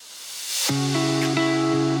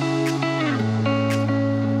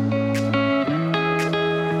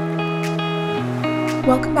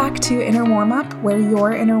Welcome back to Inner Warm-Up, where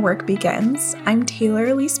your inner work begins. I'm Taylor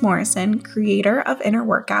Elise Morrison, creator of Inner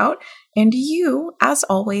Workout, and you, as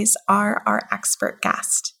always, are our expert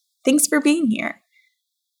guest. Thanks for being here.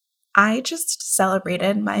 I just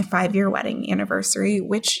celebrated my 5-year wedding anniversary,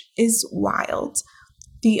 which is wild.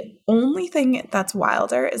 The only thing that's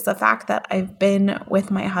wilder is the fact that I've been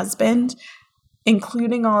with my husband,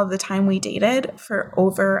 including all of the time we dated, for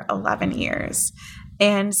over 11 years.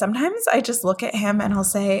 And sometimes I just look at him and I'll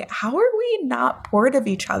say, how are we not bored of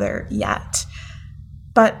each other yet?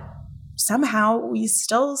 But somehow we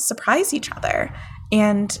still surprise each other.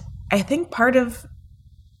 And I think part of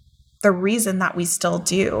the reason that we still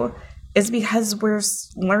do is because we're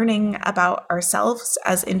learning about ourselves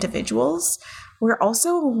as individuals. We're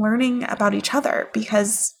also learning about each other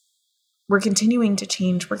because we're continuing to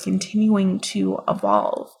change. We're continuing to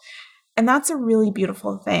evolve. And that's a really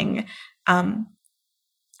beautiful thing.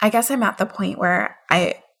 I guess I'm at the point where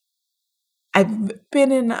I've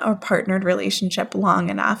been in a partnered relationship long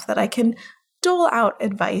enough that I can dole out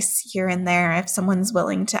advice here and there if someone's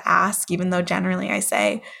willing to ask, even though generally I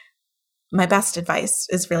say my best advice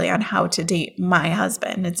is really on how to date my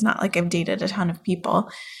husband. It's not like I've dated a ton of people.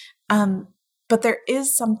 But there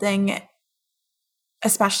is something,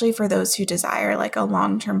 especially for those who desire like a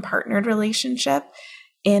long-term partnered relationship,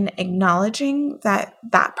 in acknowledging that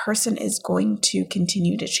that person is going to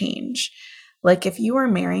continue to change. Like if you are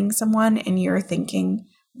marrying someone and you're thinking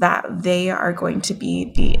that they are going to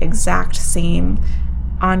be the exact same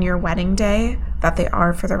on your wedding day that they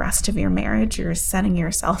are for the rest of your marriage, you're setting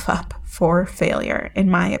yourself up for failure,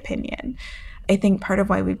 in my opinion. I think part of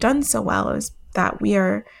why we've done so well is that we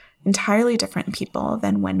are entirely different people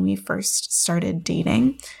than when we first started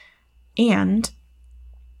dating. And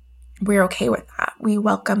we're okay with that. We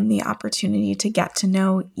welcome the opportunity to get to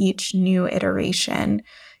know each new iteration,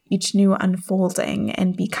 each new unfolding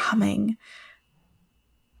and becoming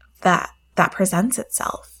that presents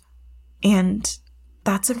itself. And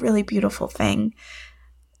that's a really beautiful thing.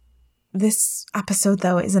 This episode,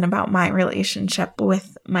 though, isn't about my relationship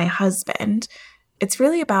with my husband. It's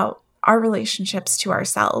really about our relationships to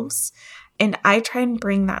ourselves. And I try and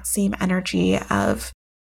bring that same energy of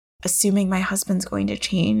assuming my husband's going to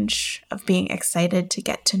change, of being excited to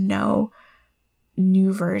get to know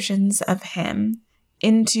new versions of him,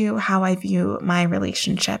 into how I view my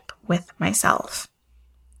relationship with myself.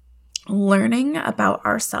 Learning about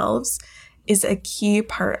ourselves is a key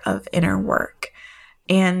part of inner work.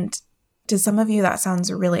 And to some of you, that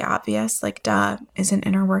sounds really obvious, like, duh, isn't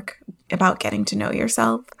inner work about getting to know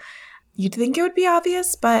yourself? You'd think it would be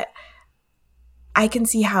obvious, but I can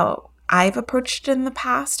see how I've approached it in the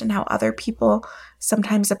past and how other people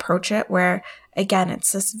sometimes approach it, where, again,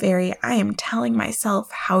 it's this I am telling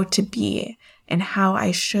myself how to be and how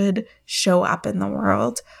I should show up in the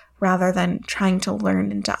world, rather than trying to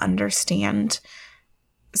learn and to understand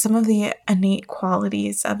some of the innate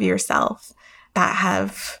qualities of yourself that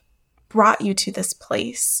have brought you to this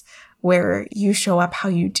place where you show up how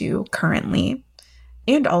you do currently,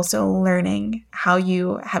 and also learning how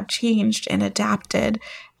you have changed and adapted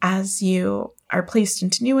as you are placed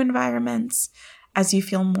into new environments. As you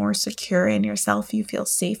feel more secure in yourself, you feel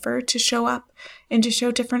safer to show up and to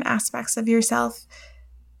show different aspects of yourself.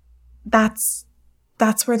 That's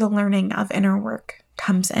where the learning of inner work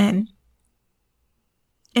comes in.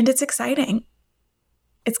 And it's exciting.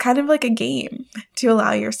 It's kind of like a game to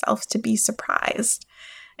allow yourself to be surprised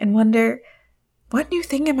and wonder, what new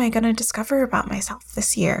thing am I going to discover about myself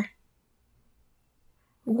this year?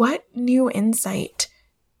 What new insight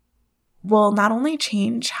will not only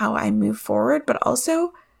change how I move forward, but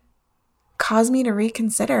also cause me to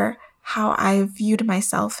reconsider how I viewed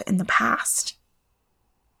myself in the past?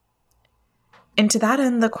 And to that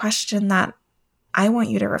end, the question that I want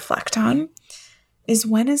you to reflect on is,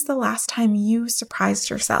 when is the last time you surprised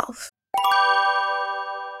yourself?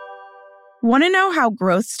 Want to know how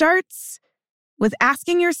growth starts? With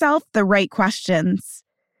asking yourself the right questions.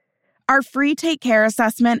 Our free Take Care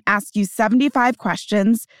assessment asks you 75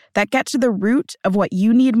 questions that get to the root of what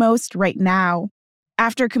you need most right now.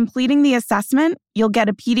 After completing the assessment, you'll get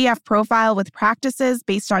a PDF profile with practices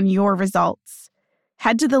based on your results.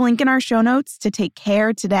 Head to the link in our show notes to take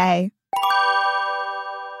care today.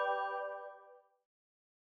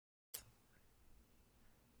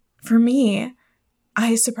 For me,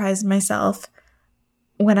 I surprised myself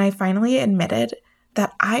when I finally admitted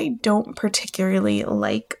that I don't particularly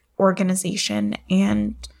like organization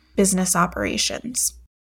and business operations.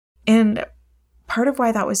 And part of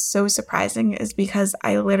why that was so surprising is because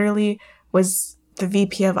I literally was the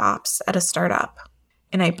VP of Ops at a startup.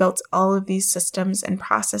 And I built all of these systems and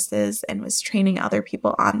processes and was training other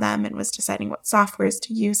people on them and was deciding what softwares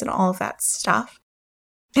to use and all of that stuff.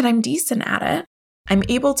 And I'm decent at it. I'm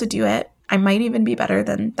able to do it. I might even be better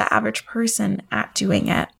than the average person at doing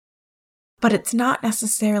it. But it's not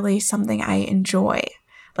necessarily something I enjoy.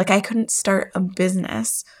 Like, I couldn't start a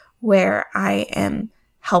business where I am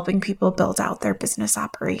helping people build out their business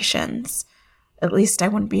operations. At least I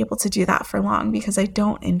wouldn't be able to do that for long because I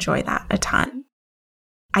don't enjoy that a ton.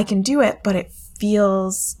 I can do it, but it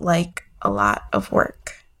feels like a lot of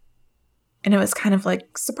work. And it was kind of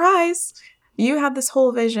like, surprise, you had this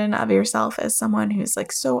whole vision of yourself as someone who's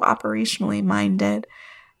like so operationally minded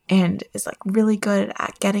and is like really good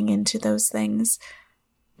at getting into those things,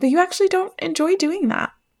 but you actually don't enjoy doing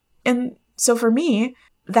that. And so for me,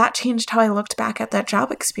 that changed how I looked back at that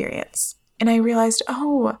job experience. And I realized,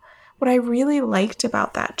 oh, what I really liked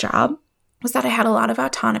about that job was that I had a lot of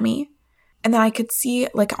autonomy and that I could see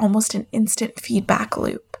like almost an instant feedback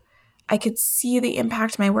loop. I could see the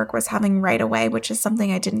impact my work was having right away, which is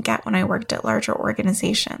something I didn't get when I worked at larger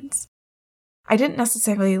organizations. I didn't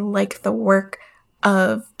necessarily like the work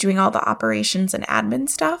of doing all the operations and admin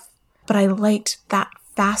stuff, but I liked that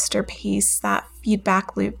faster pace, that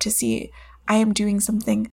feedback loop to see I am doing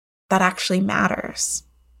something that actually matters.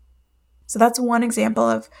 So that's one example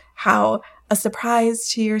of how a surprise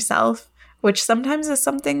to yourself, which sometimes is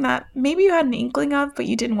something that maybe you had an inkling of, but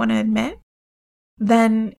you didn't want to admit,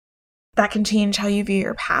 then that can change how you view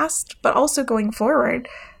your past, but also going forward,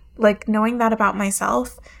 like knowing that about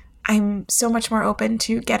myself, I'm so much more open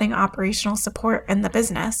to getting operational support in the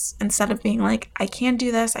business. Instead of being like, I can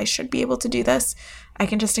do this, I should be able to do this, I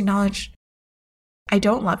can just acknowledge I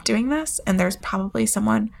don't love doing this, and there's probably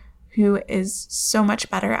someone who is so much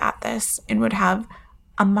better at this and would have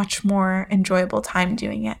a much more enjoyable time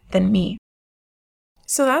doing it than me.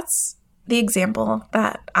 So that's the example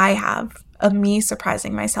that I have of me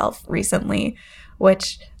surprising myself recently,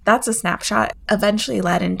 which that's a snapshot, eventually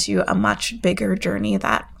led into a much bigger journey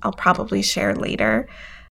that I'll probably share later.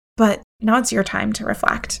 But now it's your time to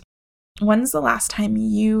reflect. When's the last time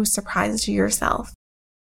you surprised yourself?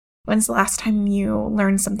 When's the last time you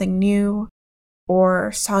learned something new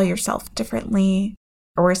or saw yourself differently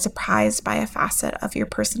or were surprised by a facet of your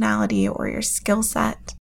personality or your skill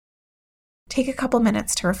set? Take a couple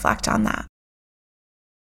minutes to reflect on that.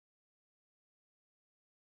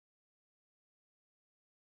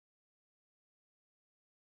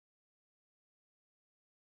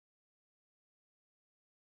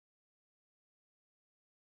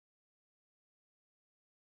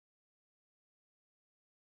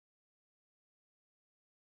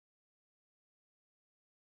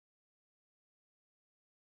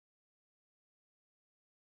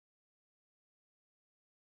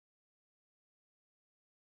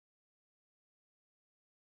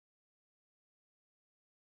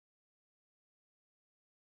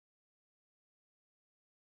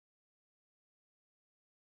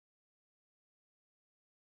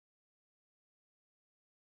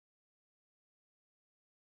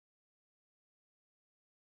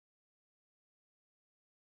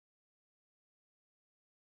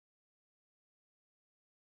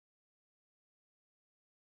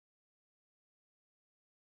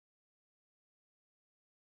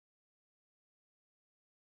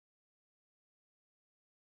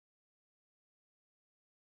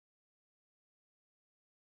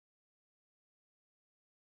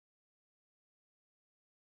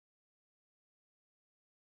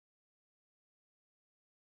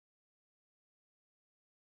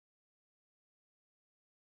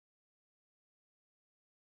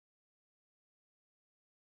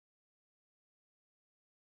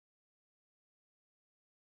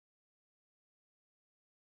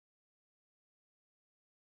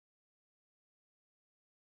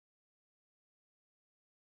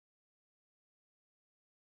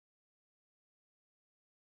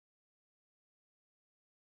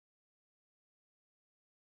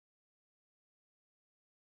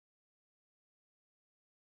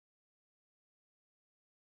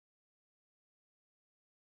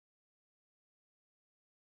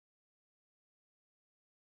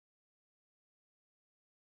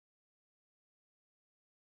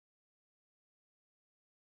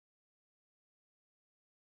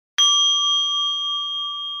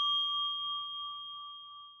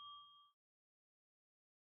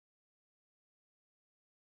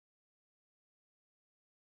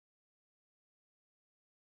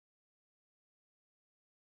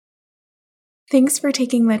 Thanks for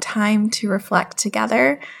taking the time to reflect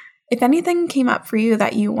together. If anything came up for you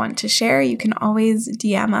that you want to share, you can always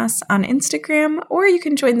DM us on Instagram, or you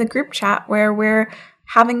can join the group chat where we're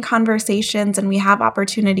having conversations and we have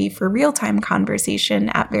opportunity for real-time conversation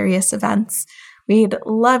at various events. We'd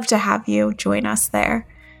love to have you join us there.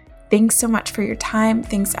 Thanks so much for your time.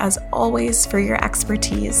 Thanks as always for your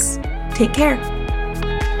expertise. Take care.